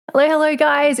Hello, hello,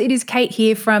 guys. It is Kate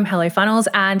here from Hello Funnels,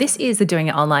 and this is the Doing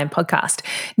It Online podcast.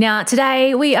 Now,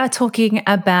 today we are talking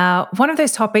about one of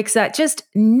those topics that just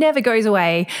never goes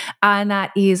away, and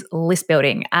that is list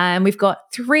building. And we've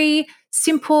got 3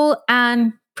 simple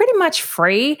and pretty much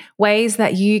free ways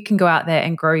that you can go out there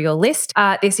and grow your list.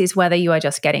 This is whether you are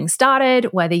just getting started,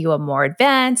 whether you are more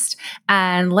advanced,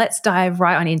 and let's dive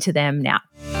right on into them now.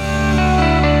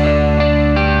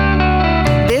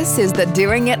 This is the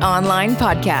Doing It Online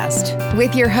podcast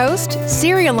with your host,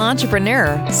 serial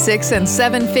entrepreneur, 6- and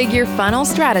 7-figure funnel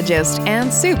strategist,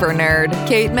 and super nerd,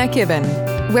 Kate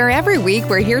McKibben. Where every week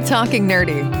we're here talking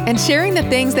nerdy and sharing the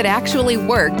things that actually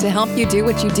work to help you do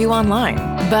what you do online,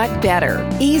 but better,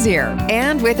 easier,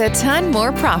 and with a ton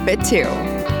more profit too.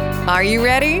 Are you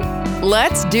ready?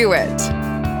 Let's do it.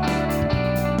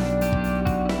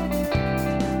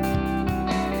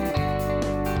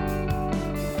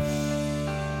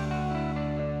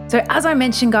 So as I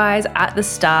mentioned, guys, at the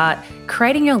start,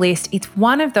 creating your list, it's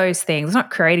one of those things, not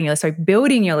creating your list, so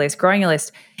building your list, growing your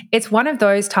list. It's one of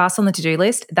those tasks on the to-do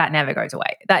list that never goes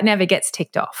away, that never gets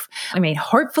ticked off. I mean,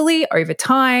 hopefully over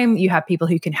time, you have people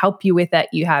who can help you with it.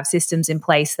 You have systems in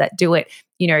place that do it,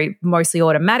 mostly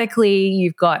automatically.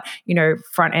 You've got,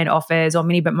 front-end offers or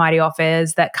mini but mighty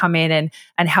offers that come in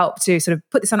and help to sort of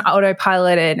put this on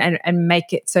autopilot and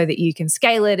make it so that you can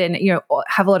scale it and,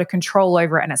 have a lot of control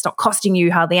over it and it's not costing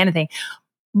you hardly anything.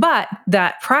 But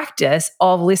that practice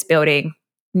of list building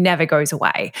never goes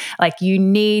away. Like, you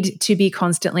need to be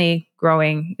constantly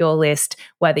growing your list,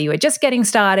 whether you are just getting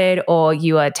started or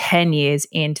you are 10 years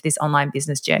into this online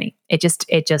business journey. It's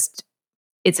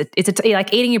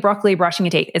like eating your broccoli, brushing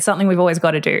your teeth. It's something we've always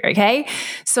got to do. Okay.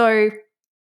 So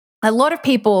a lot of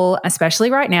people, especially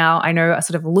right now, I know, are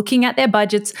sort of looking at their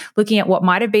budgets, looking at what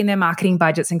might have been their marketing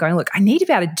budgets and going, look, I need to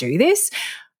be able to do this.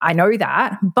 I know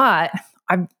that, but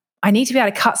I need to be able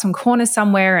to cut some corners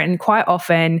somewhere. And quite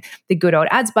often the good old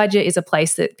ads budget is a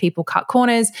place that people cut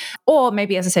corners. Or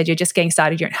maybe, as I said, you're just getting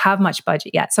started, you don't have much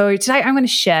budget yet. So today I'm going to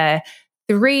share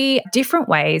 3 different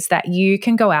ways that you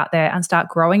can go out there and start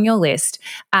growing your list.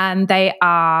 And they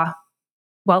are,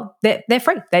 they're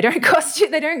free. They don't cost you.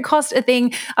 They don't cost a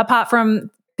thing apart from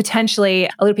potentially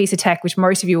a little piece of tech, which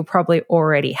most of you will probably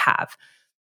already have.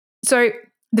 So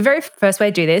the very first way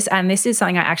to do this, and this is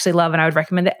something I actually love and I would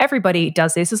recommend that everybody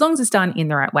does this as long as it's done in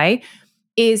the right way,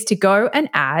 is to go and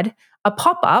add a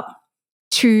pop-up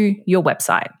to your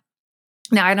website.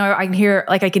 Now, I know I can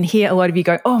hear a lot of you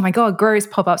go, oh my God, gross,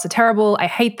 pop-ups are terrible. I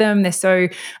hate them. They're so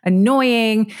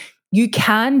annoying. You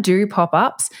can do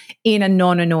pop-ups in a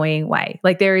non-annoying way.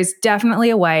 Like, there is definitely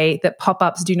a way that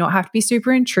pop-ups do not have to be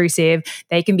super intrusive.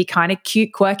 They can be kind of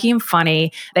cute, quirky, and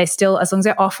funny. They're still, as long as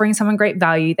they're offering someone great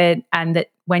value, and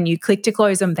that when you click to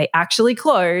close them, they actually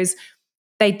close.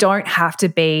 They don't have to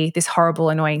be this horrible,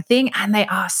 annoying thing. And they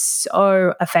are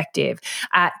so effective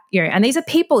at, and these are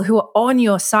people who are on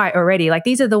your site already. Like,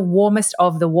 these are the warmest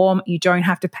of the warm. You don't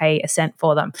have to pay a cent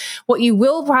for them. What you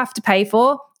will have to pay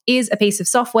for is a piece of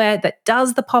software that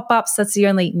does the pop-ups. That's the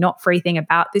only not free thing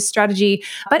about this strategy.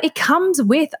 But it comes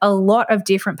with a lot of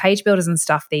different page builders and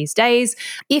stuff these days.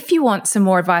 If you want some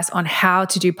more advice on how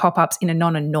to do pop-ups in a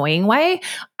non-annoying way,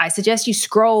 I suggest you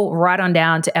scroll right on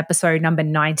down to episode number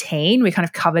 19. We kind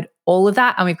of covered all of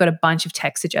that, and we've got a bunch of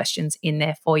tech suggestions in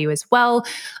there for you as well.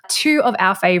 2 of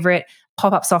our favorite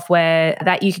pop-up software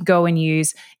that you can go and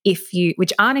use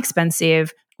which aren't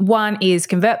expensive. One is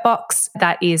ConvertBox.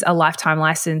 That is a lifetime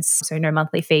license, so no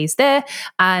monthly fees there.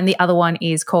 And the other one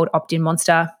is called Opt-in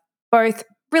Monster. Both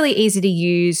really easy to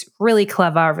use, really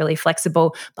clever, really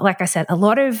flexible. But like I said, a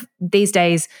lot of these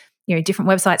days, different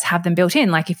websites have them built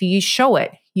in. Like, if you use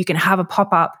Showit, you can have a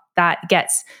pop-up that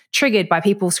gets triggered by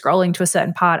people scrolling to a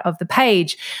certain part of the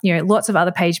page. Lots of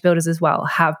other page builders as well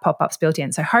have pop-ups built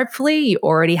in. So hopefully you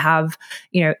already have,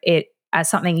 it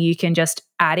as something you can just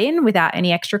add in without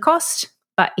any extra cost.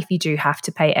 But if you do have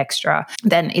to pay extra,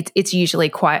 then it's usually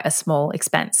quite a small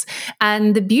expense.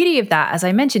 And the beauty of that, as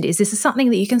I mentioned, is this is something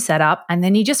that you can set up and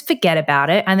then you just forget about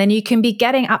it. And then you can be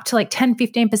getting up to like 10,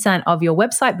 15% of your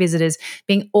website visitors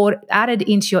being added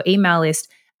into your email list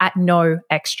at no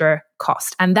extra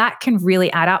cost. And that can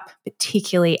really add up,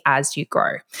 particularly as you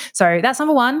grow. So that's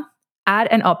number 1, add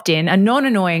an opt-in, a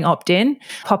non-annoying opt-in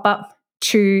pop-up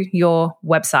to your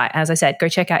website. As I said, go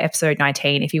check out episode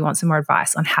 19 if you want some more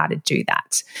advice on how to do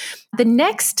that. The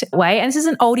next way, and this is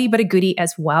an oldie but a goodie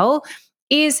as well,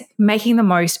 is making the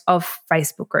most of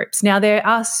Facebook groups. Now, there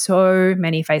are so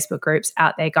many Facebook groups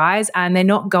out there, guys, and they're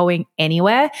not going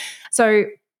anywhere. So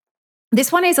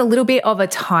this one is a little bit of a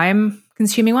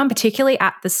time-consuming one, particularly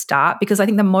at the start, because I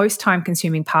think the most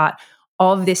time-consuming part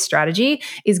of this strategy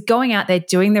is going out there,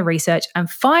 doing the research and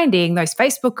finding those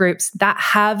Facebook groups that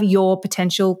have your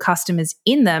potential customers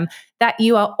in them that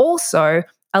you are also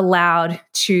allowed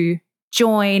to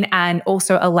join and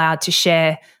also allowed to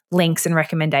share links and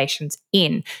recommendations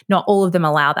in. Not all of them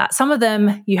allow that. Some of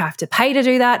them you have to pay to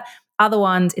do that. Other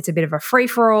ones, it's a bit of a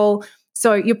free-for-all.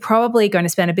 So you're probably going to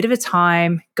spend a bit of a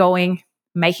time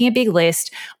making a big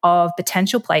list of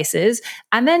potential places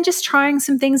and then just trying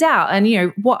some things out.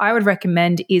 And, what I would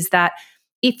recommend is that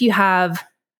if you have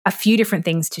a few different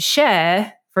things to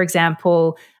share, for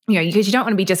example, because you don't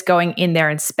want to be just going in there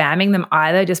and spamming them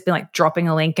either, just be like dropping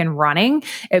a link and running.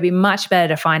 It would be much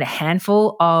better to find a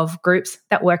handful of groups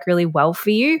that work really well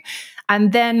for you.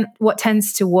 And then what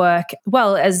tends to work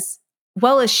well as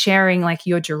sharing like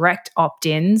your direct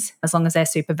opt-ins, as long as they're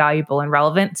super valuable and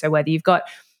relevant. So whether you've got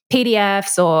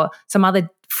PDFs or some other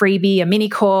freebie, a mini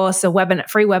course, a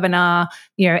free webinar,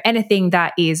 anything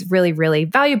that is really, really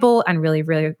valuable and really,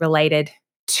 really related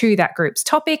to that group's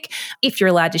topic. If you're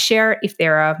allowed to share it, if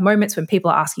there are moments when people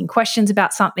are asking questions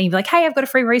about something, you're like, hey, I've got a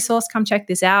free resource, come check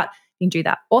this out. You can do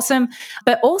that. Awesome.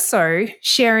 But also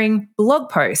sharing blog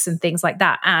posts and things like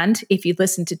that. And if you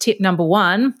listen to tip number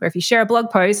 1, or if you share a blog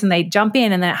post and they jump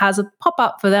in and then it has a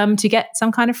pop-up for them to get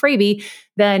some kind of freebie,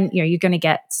 then you're going to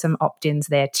get some opt-ins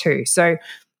there too. So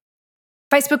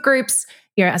Facebook groups,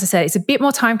 as I said, it's a bit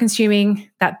more time consuming.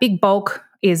 That big bulk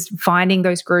is finding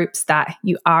those groups that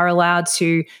you are allowed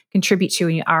to contribute to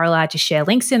and you are allowed to share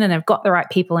links in and have got the right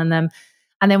people in them.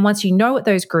 And then once you know what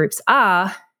those groups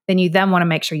are, then you then want to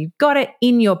make sure you've got it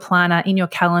in your planner, in your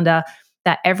calendar,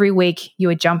 that every week you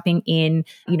are jumping in,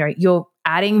 you're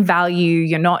adding value.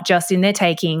 You're not just in there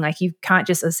taking, like you can't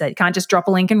just, as I said, you can't just drop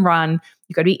a link and run.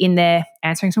 You've got to be in there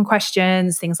answering some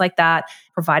questions, things like that,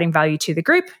 providing value to the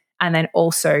group, and then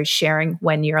also sharing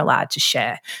when you're allowed to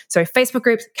share. So Facebook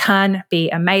groups can be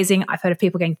amazing. I've heard of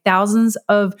people getting thousands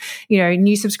of,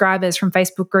 new subscribers from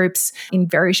Facebook groups in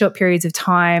very short periods of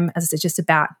time. As I said, just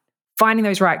about finding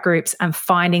those right groups and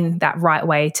finding that right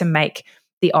way to make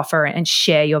the offer and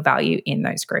share your value in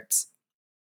those groups.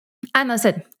 And as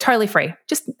I said, totally free.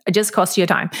 It just costs you your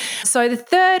time. So the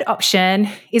third option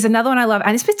is another one I love,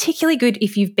 and it's particularly good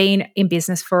if you've been in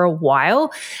business for a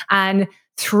while, and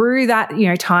through that,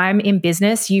 time in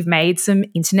business, you've made some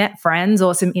internet friends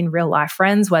or some in real life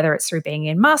friends, whether it's through being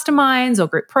in masterminds or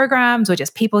group programs or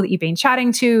just people that you've been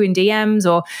chatting to in DMs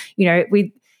or,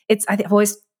 I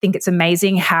always think it's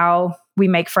amazing how we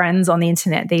make friends on the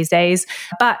internet these days.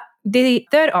 But the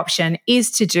third option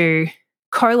is to do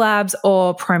collabs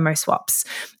or promo swaps.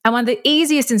 And one of the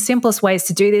easiest and simplest ways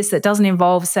to do this that doesn't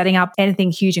involve setting up anything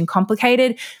huge and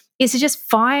complicated is to just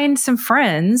find some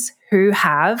friends who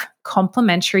have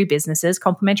complementary businesses,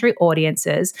 complementary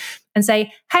audiences, and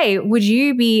say, hey, would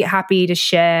you be happy to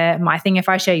share my thing if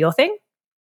I share your thing?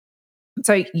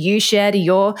 So you share to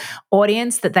your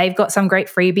audience that they've got some great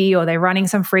freebie or they're running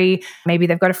some free, maybe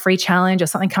they've got a free challenge or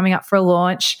something coming up for a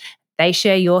launch. They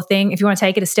share your thing. If you want to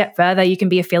take it a step further, you can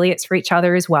be affiliates for each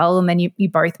other as well. And then you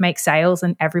both make sales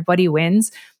and everybody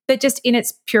wins. But just in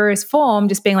its purest form,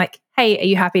 just being like, hey, are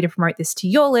you happy to promote this to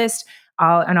your list?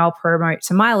 I'll promote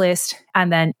to my list.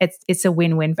 And then it's a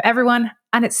win-win for everyone.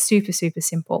 And it's super, super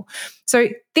simple. So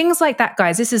things like that,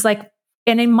 guys, this is like,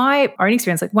 and in my own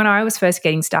experience, like when I was first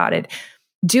getting started,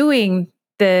 doing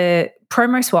the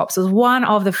promo swaps was one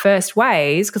of the first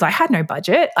ways, because I had no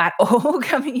budget at all.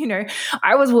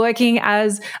 I was working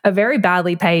as a very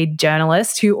badly paid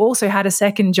journalist who also had a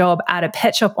second job at a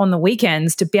pet shop on the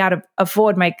weekends to be able to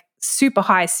afford make super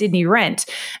high Sydney rent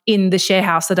in the share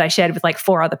house that I shared with like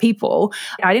 4 other people.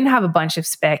 I didn't have a bunch of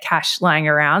spare cash lying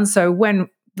around. So one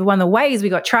of the ways we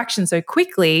got traction so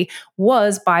quickly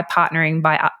was by partnering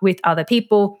with other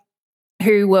people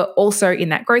who were also in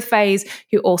that growth phase,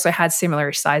 who also had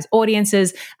similar size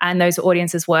audiences, and those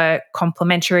audiences were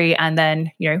complementary. And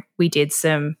then, we did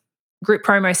some group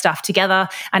promo stuff together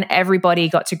and everybody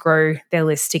got to grow their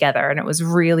list together. And it was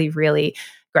really, really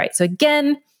great. So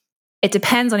again, it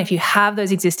depends on if you have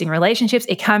those existing relationships.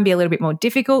 It can be a little bit more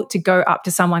difficult to go up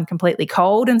to someone completely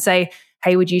cold and say,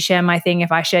 hey, would you share my thing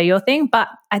if I share your thing? But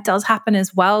it does happen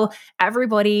as well.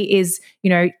 Everybody is,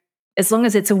 as long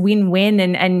as it's a win-win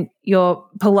and you're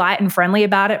polite and friendly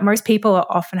about it, most people are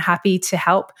often happy to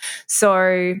help.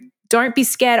 So don't be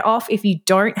scared off if you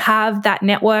don't have that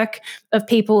network of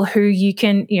people who you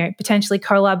can, potentially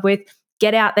collab with.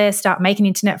 Get out there, start making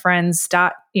internet friends,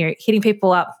 start, hitting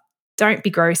people up. Don't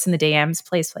be gross in the DMs,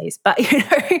 please. But,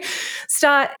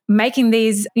 start making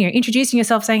these, introducing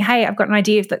yourself saying, hey, I've got an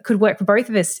idea that could work for both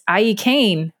of us. Are you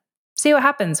keen? See what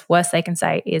happens. Worst they can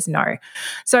say is no.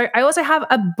 So I also have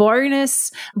a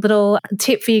bonus little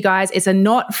tip for you guys. It's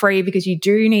not free because you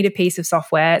do need a piece of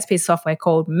software. It's a piece of software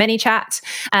called ManyChat.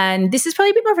 And this is probably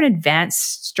a bit more of an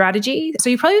advanced strategy. So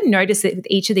you probably notice that with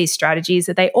each of these strategies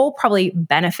that they all probably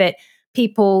benefit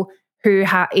people who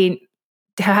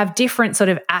have different sort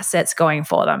of assets going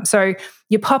for them. So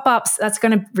your pop-ups, that's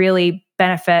going to really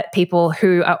benefit people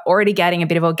who are already getting a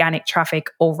bit of organic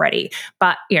traffic already,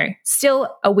 but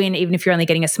still a win even if you're only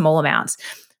getting a small amount.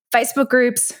 Facebook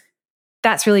groups,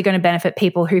 that's really going to benefit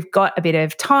people who've got a bit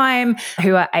of time,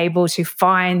 who are able to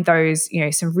find those,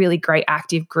 some really great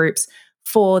active groups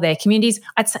for their communities.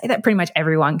 I'd say that pretty much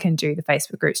everyone can do the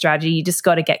Facebook group strategy. You just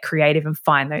got to get creative and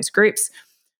find those groups.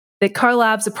 The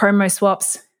collabs, the promo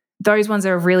swaps, those ones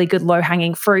are a really good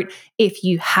low-hanging fruit if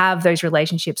you have those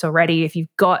relationships already, if you've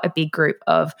got a big group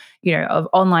of, of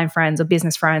online friends or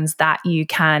business friends that you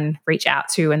can reach out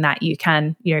to and that you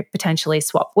can, potentially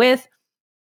swap with.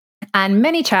 And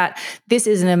ManyChat, this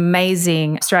is an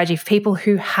amazing strategy for people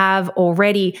who have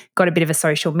already got a bit of a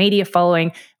social media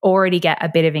following, already get a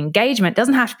bit of engagement. It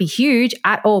doesn't have to be huge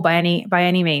at all by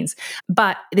any means,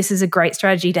 but this is a great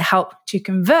strategy to help to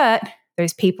convert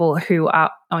those people who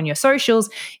are on your socials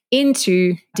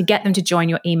to get them to join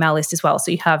your email list as well.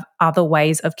 So you have other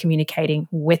ways of communicating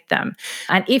with them.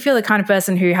 And if you're the kind of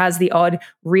person who has the odd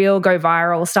reel go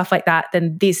viral, stuff like that,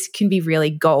 then this can be really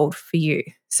gold for you.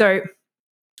 So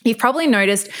you've probably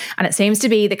noticed, and it seems to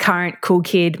be the current cool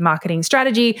kid marketing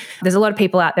strategy. There's a lot of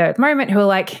people out there at the moment who are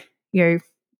like,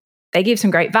 they give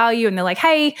some great value and they're like,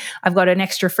 hey, I've got an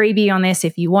extra freebie on this.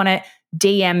 If you want it,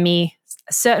 DM me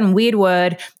a certain weird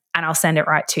word and I'll send it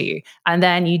right to you. And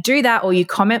then you do that, or you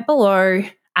comment below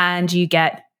and you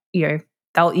get, you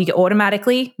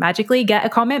automatically, magically get a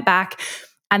comment back.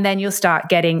 And then you'll start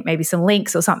getting maybe some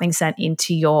links or something sent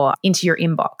into your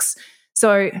inbox.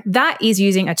 So that is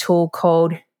using a tool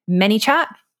called ManyChat.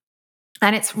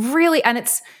 And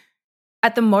it's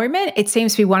at the moment, it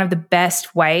seems to be one of the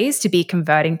best ways to be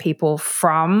converting people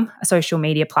from a social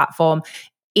media platform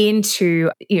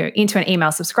into an email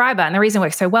subscriber. And the reason it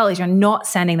works so well is you're not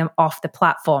sending them off the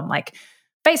platform. Like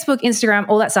Facebook, Instagram,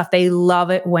 all that stuff, they love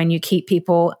it when you keep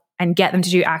people and get them to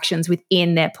do actions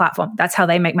within their platform. That's how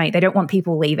they make money. They don't want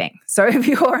people leaving. So if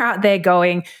you're out there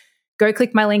going, go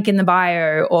click my link in the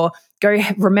bio, or go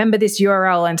remember this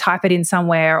URL and type it in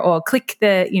somewhere, or click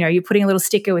you're putting a little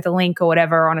sticker with a link or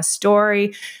whatever on a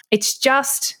story. It's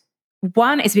just,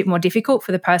 one, it's a bit more difficult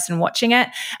for the person watching it.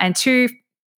 And two,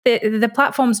 the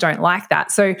platforms don't like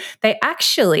that. So they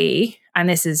actually, and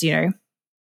this is,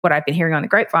 what I've been hearing on the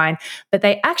grapevine, but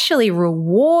they actually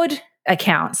reward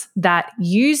accounts that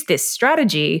use this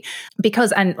strategy because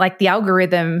the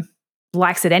algorithm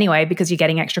likes it anyway, because you're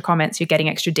getting extra comments, you're getting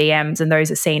extra DMs, and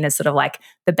those are seen as sort of like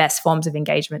the best forms of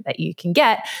engagement that you can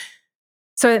get.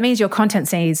 So it means your content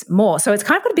sees more. So it's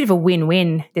kind of got a bit of a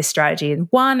win-win, this strategy. And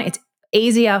one, it's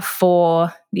easier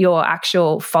for your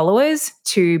actual followers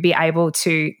to be able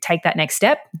to take that next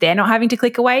step. They're not having to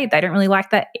click away. They don't really like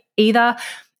that either.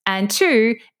 And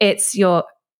two, it's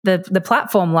the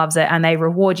platform loves it and they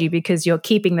reward you because you're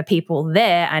keeping the people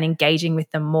there and engaging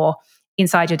with them more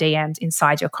inside your DMs,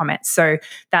 inside your comments. So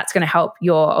that's going to help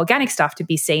your organic stuff to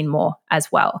be seen more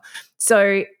as well.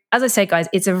 So as I said, guys,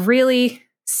 it's a really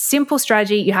simple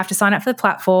strategy. You have to sign up for the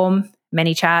platform,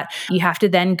 ManyChat. You have to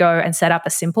then go and set up a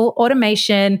simple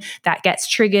automation that gets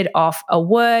triggered off a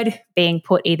word being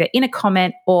put either in a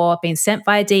comment or being sent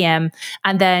via DM.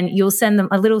 And then you'll send them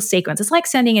a little sequence. It's like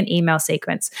sending an email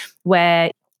sequence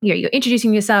where you're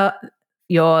introducing yourself,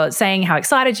 you're saying how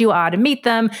excited you are to meet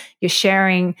them, you're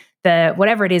sharing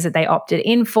whatever it is that they opted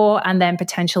in for, and then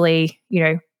potentially,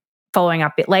 following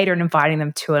up a bit later and inviting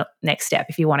them to a next step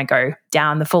if you want to go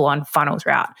down the full-on funnels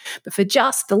route. But for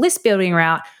just the list building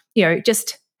route,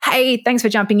 just, hey, thanks for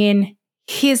jumping in.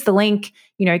 Here's the link,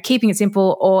 keeping it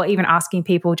simple, or even asking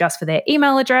people just for their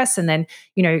email address and then,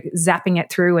 zapping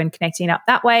it through and connecting it up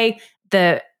that way.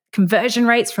 The conversion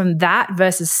rates from that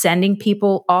versus sending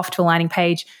people off to a landing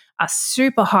page are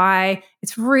super high.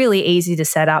 It's really easy to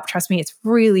set up. Trust me, it's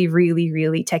really, really,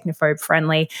 really technophobe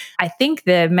friendly. I think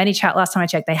the ManyChat, last time I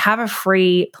checked, they have a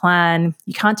free plan.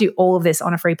 You can't do all of this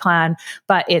on a free plan,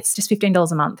 but it's just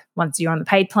 $15 a month once you're on the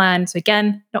paid plan. So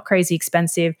again, not crazy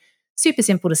expensive, super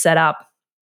simple to set up.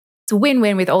 It's a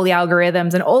win-win with all the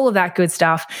algorithms and all of that good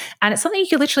stuff. And it's something you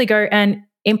could literally go and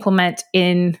implement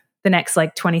in the next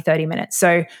 20, 30 minutes.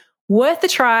 So worth a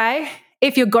try.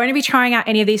 If you're going to be trying out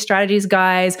any of these strategies,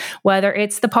 guys, whether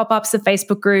it's the pop-ups, the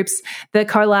Facebook groups, the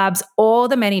collabs, or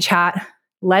the ManyChat,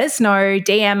 let us know,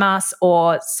 DM us,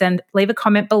 or leave a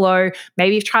comment below.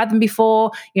 Maybe you've tried them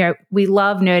before. We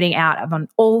love nerding out on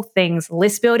all things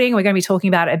list building. We're going to be talking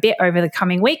about it a bit over the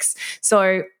coming weeks.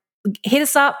 So hit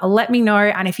us up, let me know.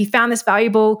 And if you found this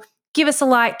valuable, give us a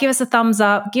like, give us a thumbs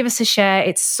up, give us a share.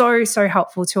 It's so, so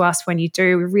helpful to us when you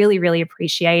do. We really, really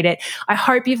appreciate it. I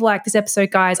hope you've liked this episode,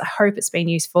 guys. I hope it's been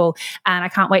useful, and I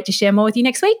can't wait to share more with you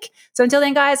next week. So until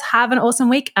then, guys, have an awesome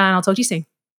week, and I'll talk to you soon.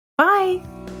 Bye.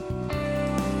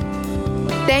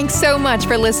 Thanks so much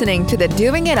for listening to the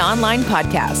Doing It Online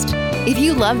podcast. If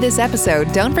you love this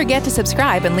episode, don't forget to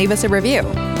subscribe and leave us a review.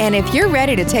 And if you're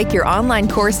ready to take your online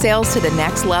course sales to the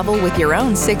next level with your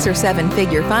own 6 or 7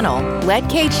 figure funnel, let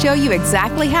Kate show you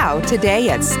exactly how today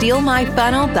at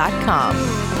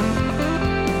stealmyfunnel.com.